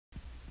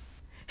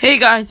Hey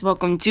guys,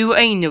 welcome to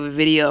another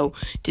video.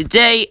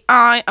 Today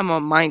I am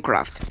on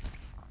Minecraft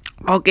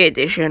Pocket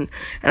Edition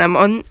and I'm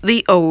on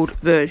the old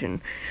version.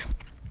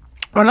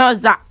 Well, not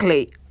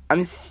exactly.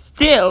 I'm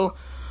still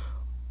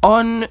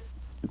on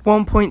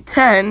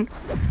 1.10,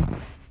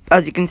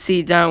 as you can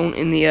see down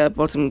in the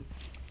bottom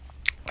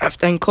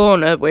left hand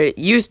corner where it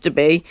used to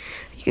be.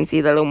 You can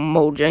see that little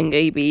Mojang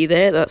AB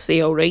there, that's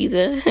the old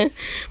Razor.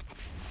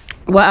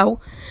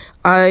 Well,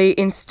 I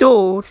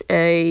installed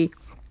a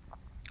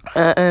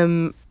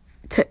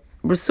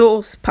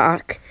resource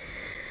pack.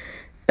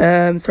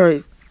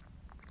 Sorry,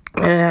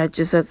 I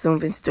just had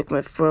something stuck in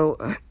my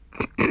throat.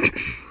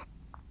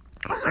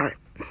 Sorry,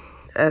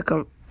 I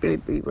can't really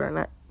breathe right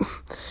now.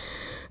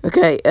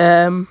 Okay,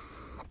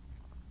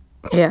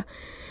 yeah,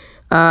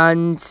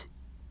 and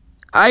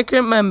I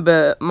can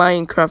remember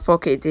Minecraft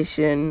Pocket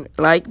Edition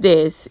like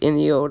this in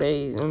the old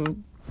days,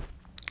 and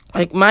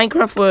like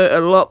Minecraft were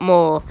a lot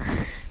more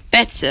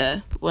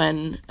better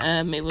when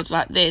it was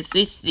like this.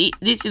 This is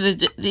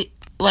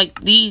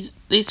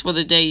these were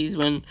the days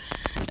when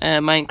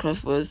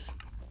Minecraft was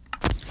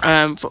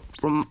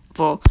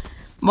for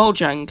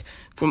Mojang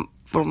from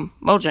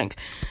Mojang,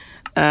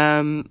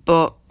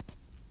 but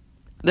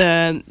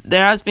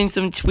there has been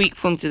some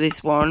tweaks onto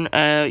this one.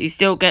 You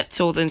still get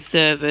Southern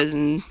servers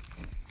and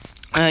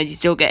you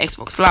still get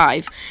Xbox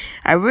Live.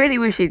 I really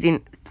wish they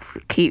didn't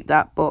keep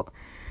that, but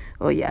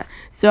oh yeah.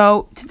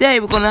 So today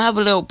we're gonna have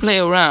a little play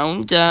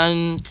around,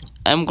 and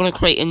I'm gonna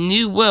create a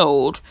new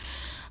world,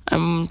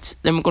 and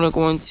then we're gonna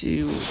go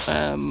into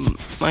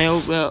my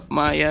old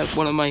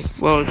one of my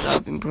worlds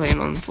I've been playing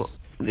on for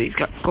these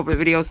couple of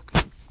videos.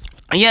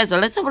 And yeah, so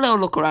let's have a little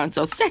look around.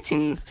 So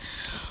settings.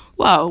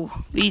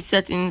 Wow, these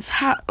settings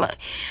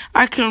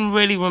I can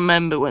really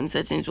remember when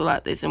settings were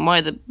like this, and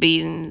why the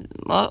being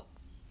what?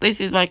 This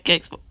is like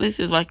Xbox. This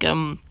is like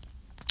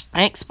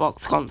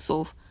Xbox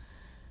console.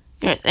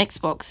 Yeah, it's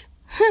Xbox.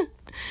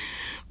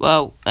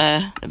 Well,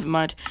 never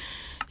mind.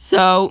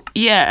 So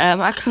yeah,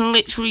 I can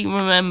literally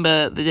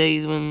remember the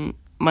days when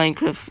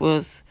Minecraft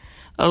was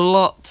a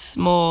lot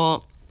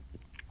more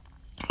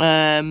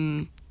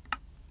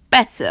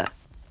better.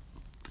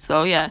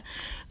 So yeah,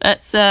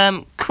 let's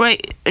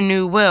create a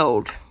new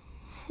world.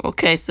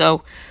 Okay,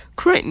 so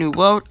create new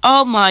world.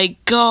 Oh my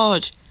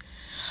god,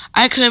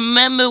 I can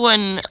remember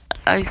when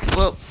I was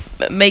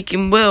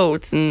making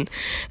worlds, and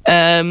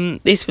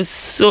this was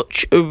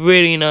such a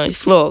really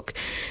nice look.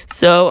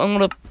 So I'm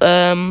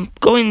gonna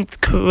go into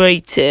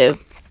creative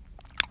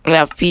and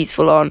have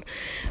peaceful on,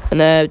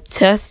 and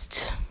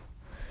test.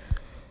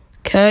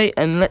 Okay,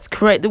 and let's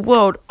create the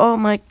world. Oh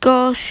my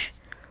gosh,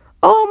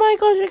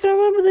 I can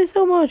remember this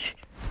so much.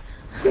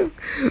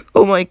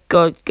 Oh my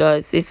god,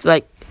 guys, it's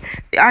like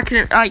I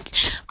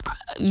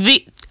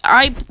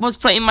was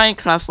playing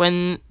Minecraft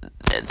when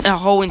the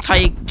whole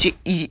entire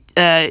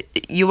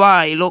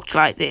UI looked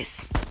like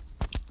this.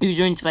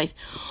 User interface.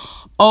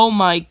 Oh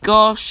my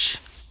gosh,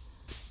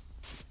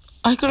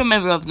 I could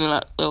remember having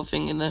that little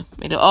thing in the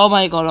middle. Oh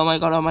my god.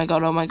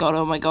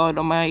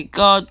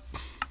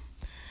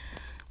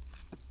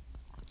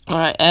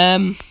 Alright,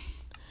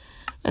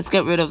 let's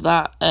get rid of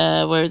that.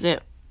 Where is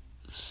it?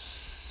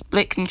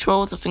 Split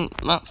controls, I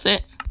think that's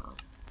it.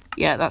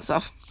 Yeah, that's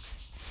off.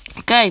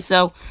 Okay,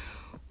 so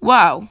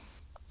wow.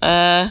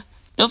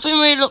 Nothing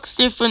really looks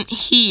different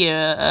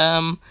here.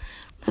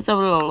 Let's have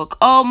a little look.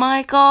 Oh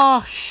my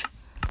gosh,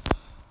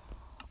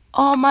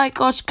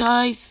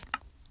 guys.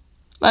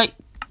 Like,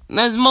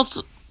 there's most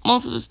of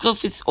the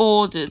stuff is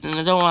ordered, and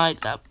I don't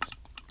like that.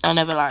 I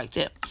never liked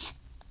it.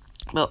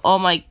 But oh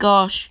my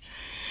gosh,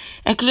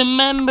 I can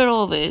remember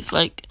all this.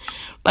 Like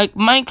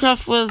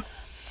Minecraft was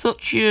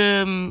such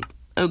a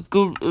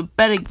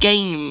better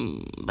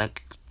game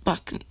back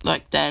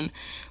then.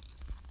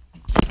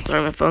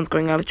 Sorry, my phone's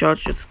going out of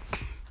charge. Just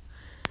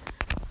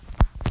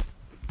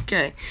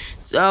okay.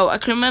 So I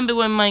can remember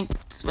when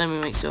let me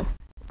make sure.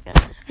 Yeah.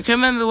 I can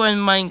remember when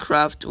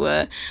Minecraft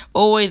were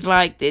always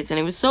like this, and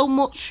it was so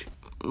much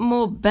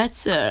more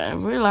better. I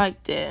really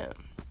liked it.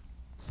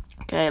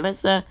 Okay,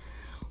 let's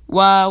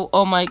wow,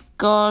 oh my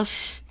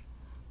gosh.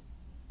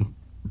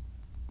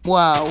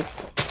 Wow.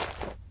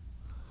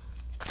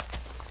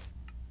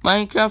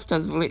 Minecraft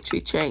has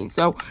literally changed.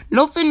 So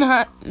nothing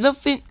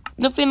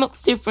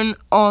looks different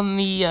on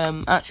the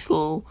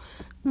actual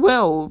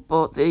world,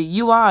 but the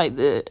UI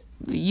the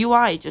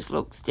UI just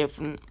looks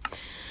different.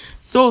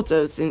 Sort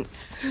of,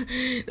 since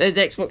there's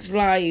Xbox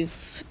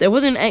Live. There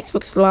wasn't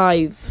Xbox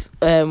Live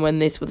when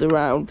this was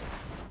around.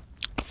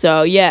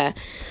 So yeah.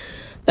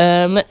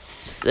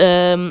 Let's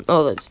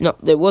that's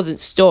not, there wasn't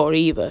store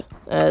either.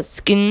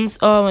 Skins,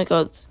 oh my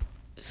god.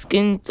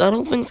 Skins, I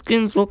don't think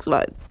skins look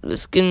like the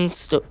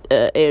skins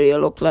area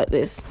looked like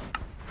this.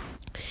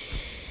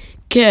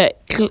 Okay,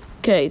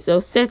 so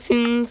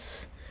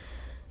settings.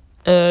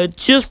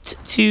 Just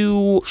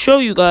to show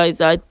you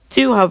guys, I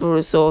do have a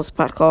resource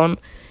pack on.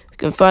 You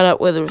can find out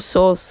where the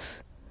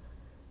resource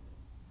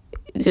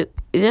is that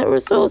a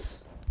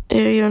resource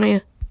area on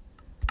here?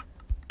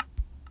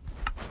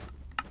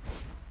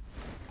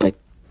 Like,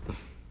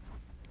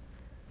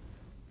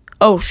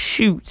 oh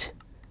shoot.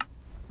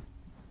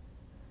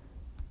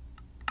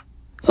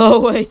 Oh,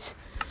 wait.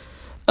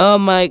 Oh,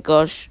 my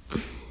gosh.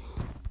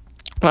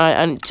 Right,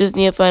 I just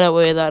need to find out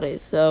where that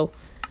is, so...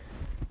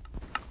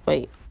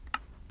 Wait.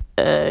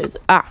 Here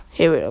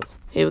we go.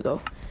 Here we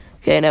go.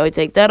 Okay, now we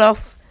take that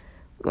off.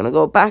 We're going to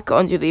go back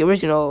onto the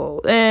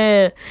original.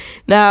 There.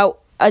 Now,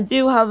 I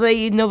do have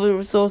another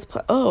resource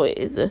pack. Oh, it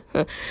is a...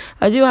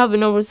 I do have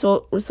another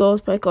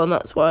resource pack on.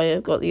 That's why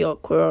I've got the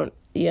Aqua on...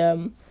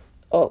 The,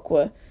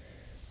 Aqua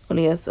on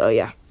here, so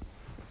yeah.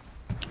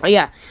 Oh,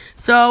 yeah,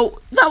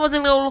 so that was a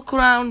little look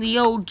around the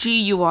old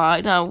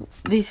GUI. Now,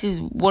 this is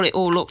what it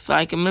all looks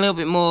like. I'm a little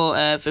bit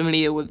more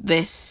familiar with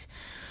this.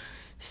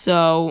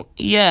 So,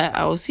 yeah,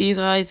 I will see you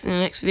guys in the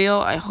next video.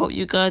 I hope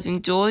you guys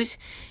enjoyed.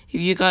 If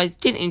you guys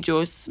didn't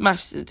enjoy,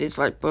 smash the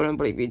dislike button.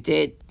 But if you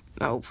did,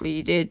 hopefully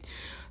you did,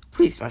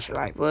 please smash the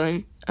like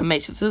button. And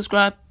make sure to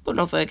subscribe, put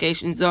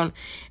notifications on,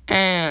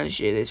 and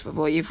share this with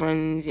all your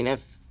friends,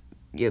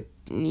 your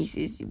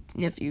nieces, your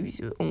nephews,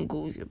 your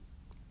uncles, your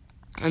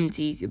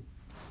aunties, your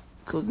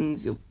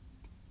cousins, your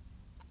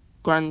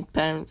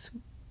grandparents,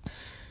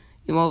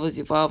 your mothers,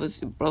 your fathers,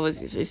 your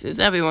brothers, your sisters,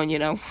 everyone,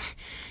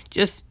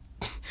 just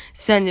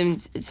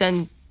send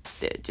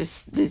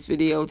just this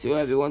video to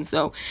everyone.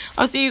 So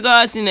I'll see you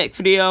guys in the next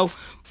video.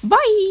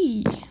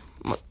 Bye.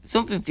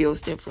 Something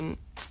feels different.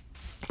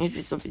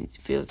 If something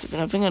feels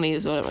different, I think I need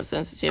to sort out my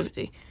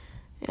sensitivity.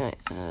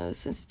 Yeah,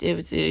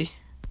 sensitivity.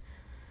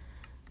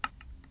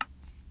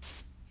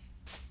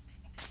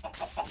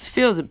 This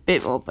feels a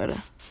bit more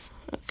better.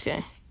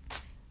 Okay.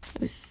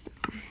 Let's...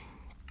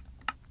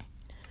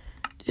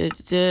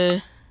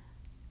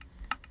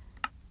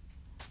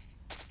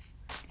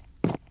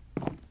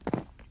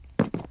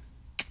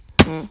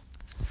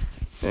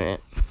 Right.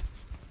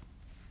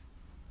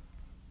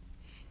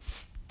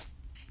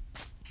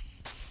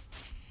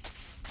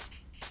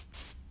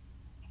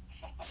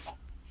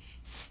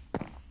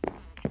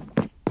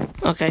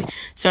 Okay.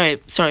 Sorry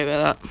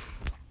about that.